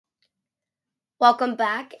Welcome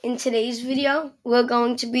back. In today's video, we're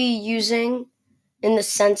going to be using, in the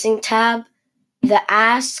sensing tab, the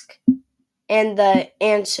ask and the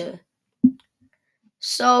answer.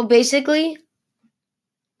 So basically,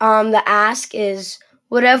 the ask is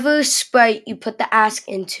whatever sprite you put the ask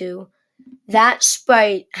into, that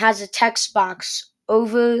sprite has a text box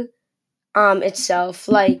over itself,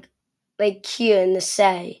 like here in the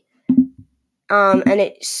say. And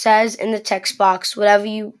it says in the text box whatever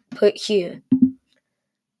you put here.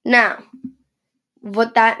 Now,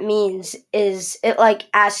 what that means is it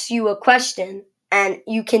asks you a question and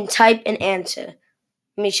you can type an answer.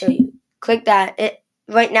 Let me show you. Click that.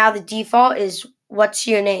 Right now the default is what's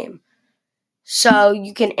your name? So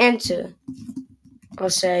you can answer. I'll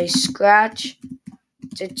say Scratch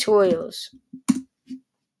Tutorials.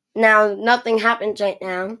 Now nothing happens right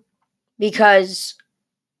now because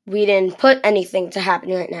we didn't put anything to happen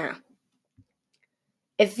right now.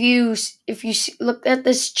 If you look at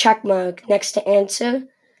this check mark next to answer,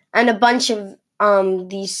 and a bunch of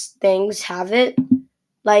these things have it,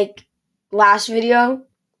 like last video,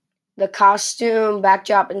 the costume,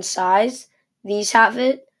 backdrop, and size, these have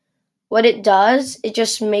it. What it does, it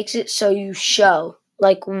just makes it so you show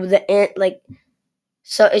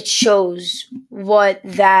so it shows what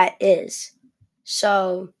that is.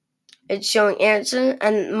 So it's showing answer,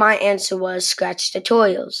 and my answer was Scratch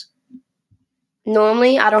Tutorials.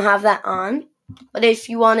 Normally, I don't have that on, but if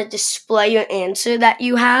you want to display your answer that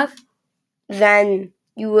you have, then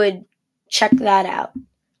you would check that out.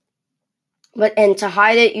 And to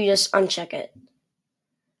hide it, you just uncheck it.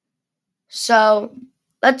 So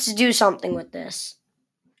let's do something with this.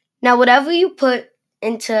 Now, whatever you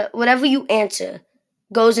answer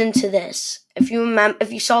goes into this. If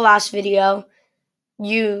you saw last video,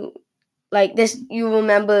 you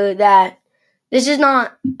remember that this is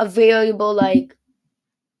not a variable like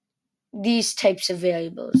these types of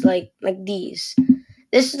variables, like these.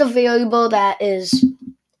 This is a variable that is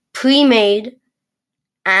pre-made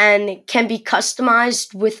and can be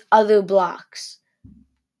customized with other blocks.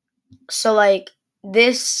 So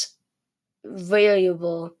this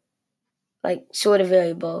variable,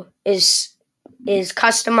 variable, is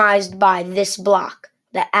customized by this block,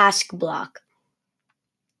 the ask block.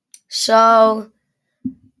 So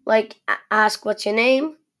ask what's your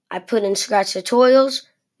name, I put in Scratch Tutorials.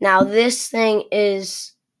 Now this thing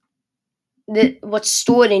is, what's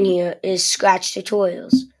stored in here is Scratch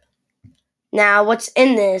Tutorials. Now what's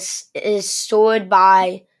in this is stored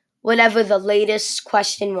by whatever the latest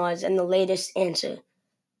question was and the latest answer.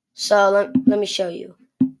 So let me show you.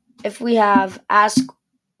 If we have ask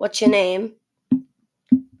what's your name,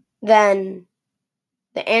 then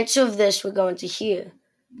the answer of this would go into here.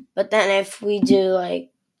 But then if we do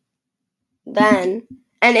and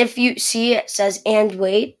if you see it says and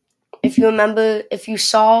wait, if you remember, if you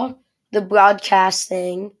saw the broadcast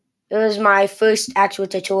thing, it was my first actual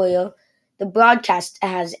tutorial. The broadcast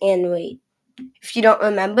has and wait. If you don't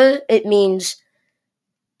remember, it means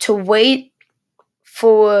to wait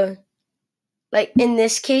for, in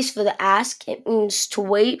this case for the ask, it means to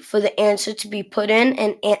wait for the answer to be put in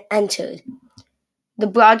and entered. The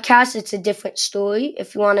broadcast, it's a different story.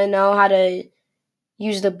 If you want to know how to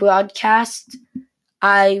use the broadcast,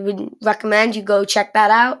 I would recommend you go check that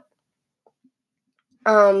out.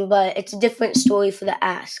 But it's a different story for the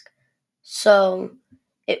ask. So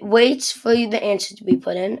it waits for the answer to be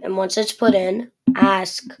put in, and once it's put in,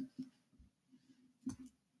 ask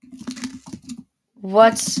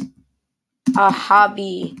what's a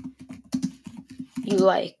hobby you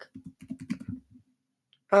like.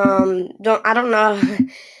 I don't know.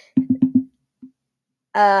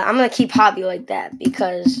 I'm gonna keep hobby like that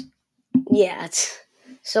because yeah.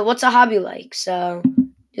 So what's a hobby like? So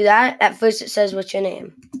do that. At first it says what's your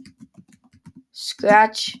name?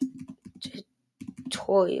 Scratch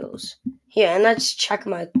Tutorials. Here, and let's check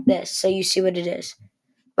this so you see what it is.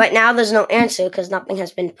 Right now there's no answer because nothing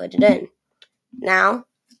has been put in. Now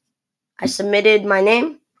I submitted my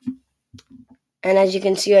name, and as you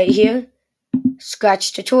can see right here,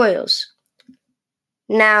 Scratch Tutorials.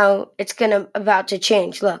 Now it's about to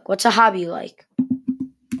change. Look, what's a hobby like?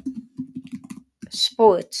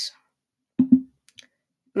 Sports.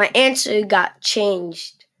 My answer got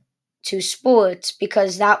changed to sports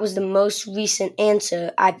because that was the most recent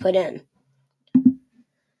answer I put in.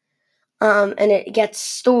 And it gets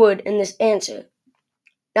stored in this answer.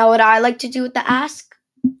 Now what I like to do with the ask,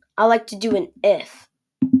 I like to do an if.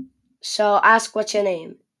 So ask what's your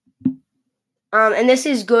name. And this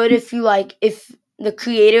is good if the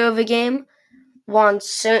creator of a game wants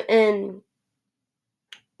certain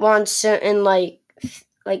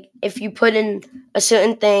like if you put in a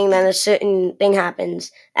certain thing, then a certain thing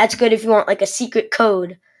happens. That's good if you want like a secret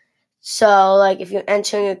code. So like if you're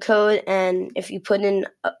entering a code and if you put in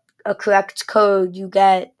a correct code, you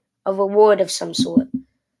get a reward of some sort.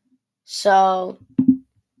 So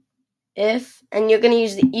if, and you're going to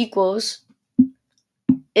use the equals,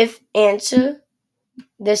 if answer,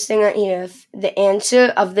 this thing right here, if the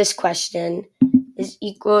answer of this question is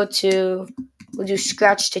equal to, we'll do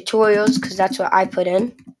scratch tutorials because that's what I put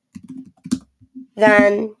in,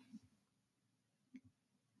 then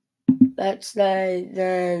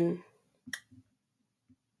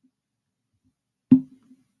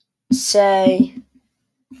say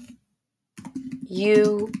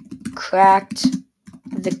you cracked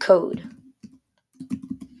the code.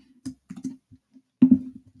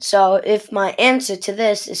 So if my answer to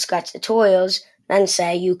this is scratch tutorials, then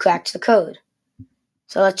say you cracked the code.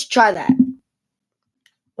 So let's try that.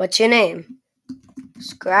 What's your name?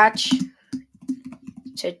 Scratch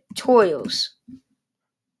tutorials.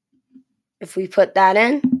 If we put that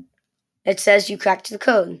in, it says you cracked the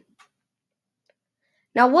code.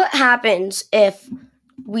 Now what happens if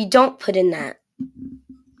we don't put in that?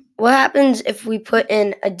 What happens if we put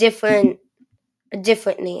in a different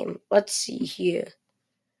name? Let's see here.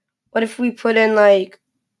 What if we put in like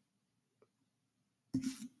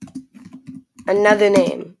another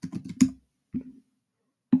name?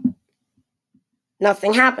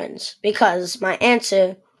 Nothing happens because my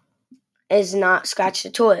answer is not scratch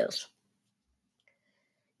tutorials.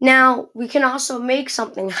 Now, we can also make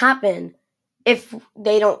something happen if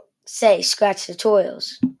they don't say scratch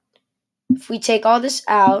tutorials. If we take all this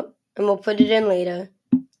out, and we'll put it in later,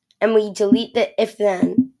 and we delete the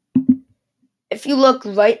if-then, if you look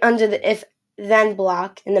right under the if-then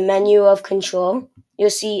block in the menu of control, you'll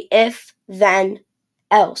see if, then,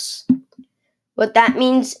 else. What that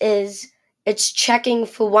means is it's checking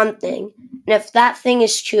for one thing, and if that thing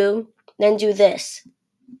is true, then do this.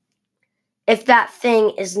 If that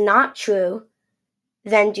thing is not true,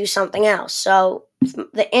 then do something else. So if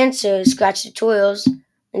the answer is scratch tutorials,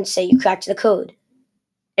 then say you cracked the code.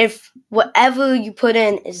 If whatever you put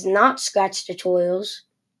in is not scratch tutorials,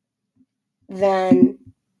 then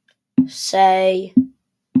say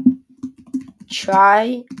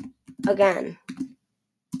try again.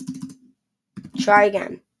 Try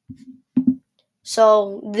again.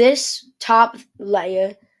 So this top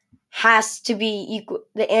layer has to be equal,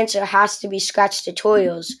 the answer has to be scratch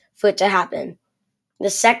tutorials for it to happen. The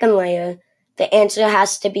second layer, the answer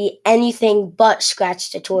has to be anything but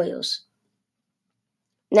scratch tutorials.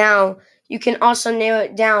 Now, you can also narrow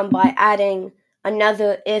it down by adding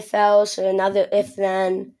another if else or another if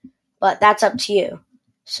then, but that's up to you.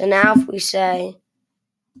 So now if we say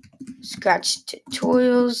scratch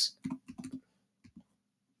tutorials,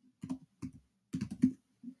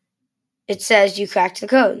 it says you cracked the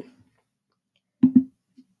code.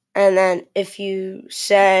 And then if you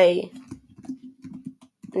say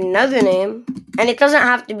another name, and it doesn't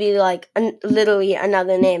have to be like literally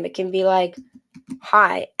another name, it can be like,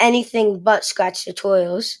 hi, anything but scratch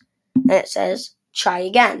tutorials, and it says try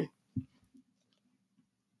again.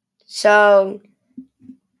 So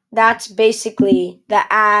that's basically the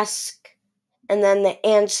ask and then the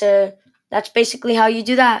answer. That's basically how you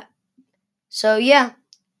do that. So yeah,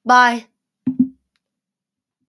 bye.